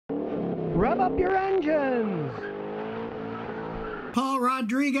Rev up your engines! Paul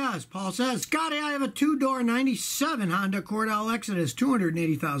Rodriguez. Paul says, Scotty, I have a two-door 97 Honda Accord LX. It has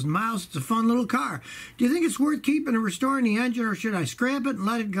 280,000 miles. It's a fun little car. Do you think it's worth keeping and restoring the engine, or should I scrap it and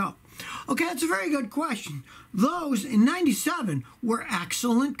let it go? Okay, that's a very good question. Those in 97 were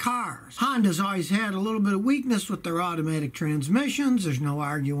excellent cars. Honda's always had a little bit of weakness with their automatic transmissions. There's no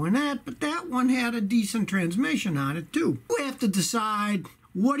arguing that, but that one had a decent transmission on it too. We have to decide,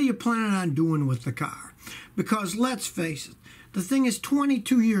 what are you planning on doing with the car? Because let's face it, the thing is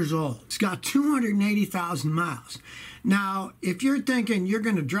 22 years old. It's got 280,000 miles. Now, if you're thinking you're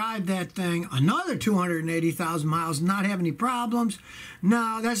going to drive that thing another 280,000 miles and not have any problems,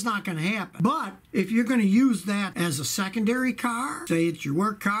 no, that's not going to happen. But if you're going to use that as a secondary car, say it's your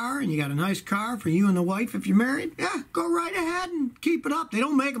work car and you got a nice car for you and the wife if you're married, yeah, go right ahead and keep it up. They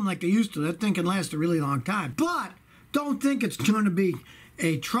don't make them like they used to. That thing can last a really long time. But don't think it's going to be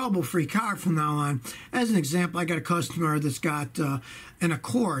a trouble-free car from now on. As an example, I got a customer that's got an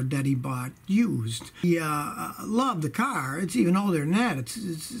Accord that he bought used. He loved the car. It's even older than that.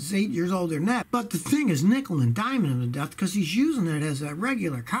 It's 8 years older than that. But the thing is nickel and diming him to death because he's using it as a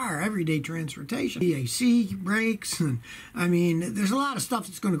regular car, everyday transportation. EAC, brakes, and I mean, there's a lot of stuff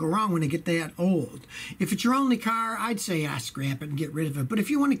that's going to go wrong when they get that old. If it's your only car, I'd say scrap it and get rid of it. But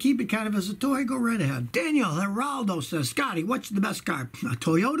if you want to keep it kind of as a toy, go right ahead. Daniel Geraldo says, Scotty, what's the best car? A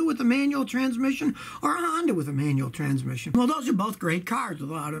Toyota with a manual transmission or a Honda with a manual transmission? Well, those are both great cars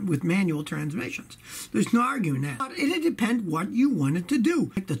with manual transmissions. There's no arguing that. But it'd depend what you wanted to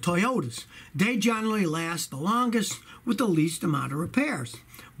do. Like the Toyotas, they generally last the longest with the least amount of repairs.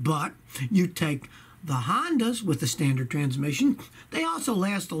 But you take the Hondas with the standard transmission, they also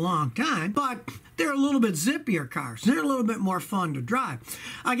last a long time, but they're a little bit zippier cars. They're a little bit more fun to drive.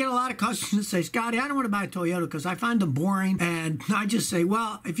 I get a lot of customers that say, Scotty, I don't want to buy a Toyota because I find them boring. And I just say,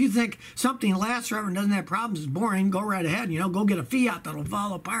 well, if you think something lasts forever and doesn't have problems, is boring, go right ahead. You know, go get a Fiat that'll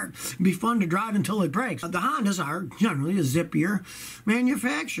fall apart. Be fun to drive until it breaks. The Hondas are generally a zippier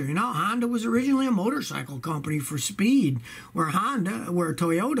manufacturer. You know, Honda was originally a motorcycle company for speed, where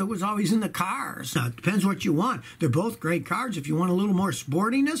Toyota was always in the cars. Now, it depends what you want. They're both great cars. If you want a little more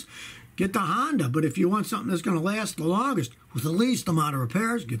sportiness, get the Honda. But if you want something that's going to last the longest with the least amount of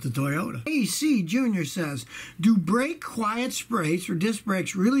repairs, get the Toyota. AC Jr. says, do brake quiet sprays for disc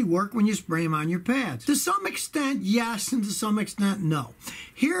brakes really work when you spray them on your pads? To some extent, yes, and to some extent, no.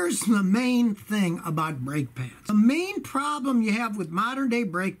 Here's the main thing about brake pads. The main problem you have with modern day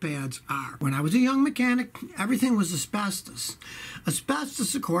brake pads are, when I was a young mechanic, everything was asbestos.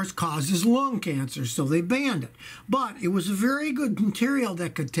 Asbestos, of course, causes lung cancer, so they banned it. But it was a very good material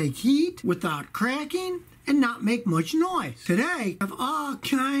that could take heat without cracking and not make much noise. Today, they have all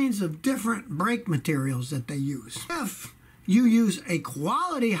kinds of different brake materials that they use. If you use a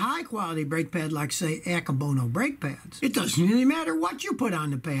high quality brake pad like, say, Akabono brake pads, it doesn't really matter what you put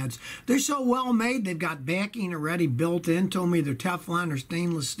on the pads. They're so well made, they've got backing already built into them, either Teflon or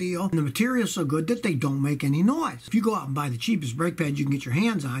stainless steel. And the material's so good that they don't make any noise. If you go out and buy the cheapest brake pad you can get your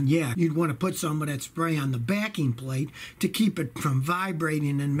hands on, yeah, you'd want to put some of that spray on the backing plate to keep it from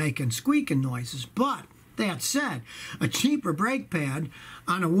vibrating and making squeaking noises. But that said, a cheaper brake pad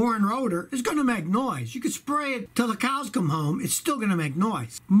on a worn rotor is going to make noise. You could spray it till the cows come home, it's still going to make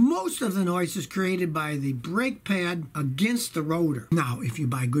noise. Most of the noise is created by the brake pad against the rotor. Now, if you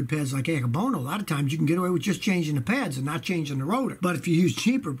buy good pads like Akabono, a lot of times you can get away with just changing the pads and not changing the rotor. But if you use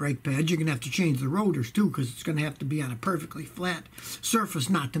cheaper brake pads, you're going to have to change the rotors too, because it's going to have to be on a perfectly flat surface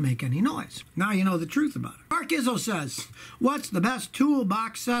not to make any noise. Now you know the truth about it. Mark Izzo says, what's the best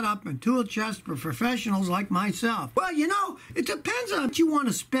toolbox setup and tool chest for professionals like myself? Well, you know, it depends on what you want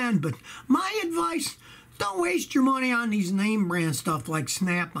to spend, but my advice, don't waste your money on these name brand stuff like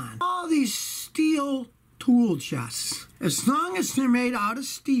Snap-on. All these steel tool chests, as long as they're made out of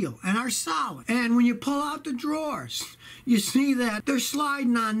steel and are solid, and when you pull out the drawers, you see that they're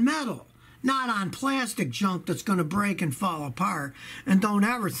sliding on metal, not on plastic junk that's going to break and fall apart. And don't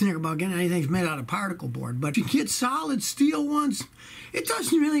ever think about getting anything made out of particle board. But if you get solid steel ones, it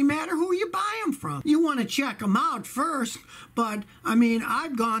doesn't really matter who you buy them from. You want to check them out first. But, I mean,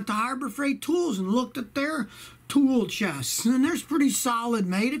 I've gone to Harbor Freight Tools and looked at their tool chests, and they're pretty solid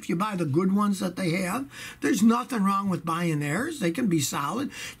made if you buy the good ones that they have. There's nothing wrong with buying theirs. They can be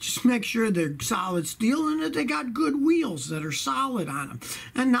solid. Just make sure they're solid steel and that they got good wheels that are solid on them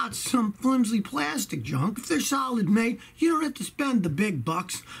and not some flimsy plastic junk. If they're solid made, you don't have to spend the big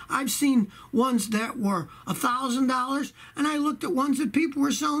bucks. I've seen ones that were $1,000, and I looked at ones that people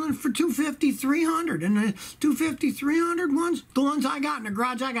were selling for $250, $300, and the $250, $300 ones, the ones I got in the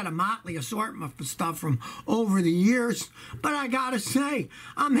garage, I got a motley assortment of stuff from over over the years, but I gotta say,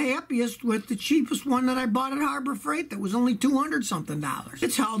 I'm happiest with the cheapest one that I bought at Harbor Freight that was only $200 something.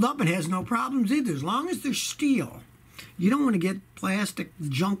 It's held up and has no problems either, as long as they're steel. You don't want to get plastic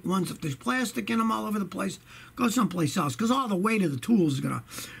junk ones. If there's plastic in them all over the place, go someplace else, because all the weight of the tools is going to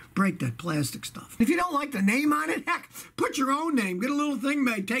break that plastic stuff. If you don't like the name on it, heck, put your own name. Get a little thing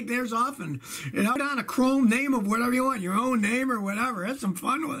made, take theirs off, and put on a chrome name of whatever you want, your own name or whatever. Have some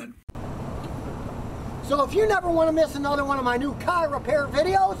fun with it. So if you never want to miss another one of my new car repair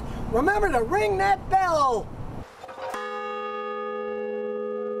videos, remember to ring that bell.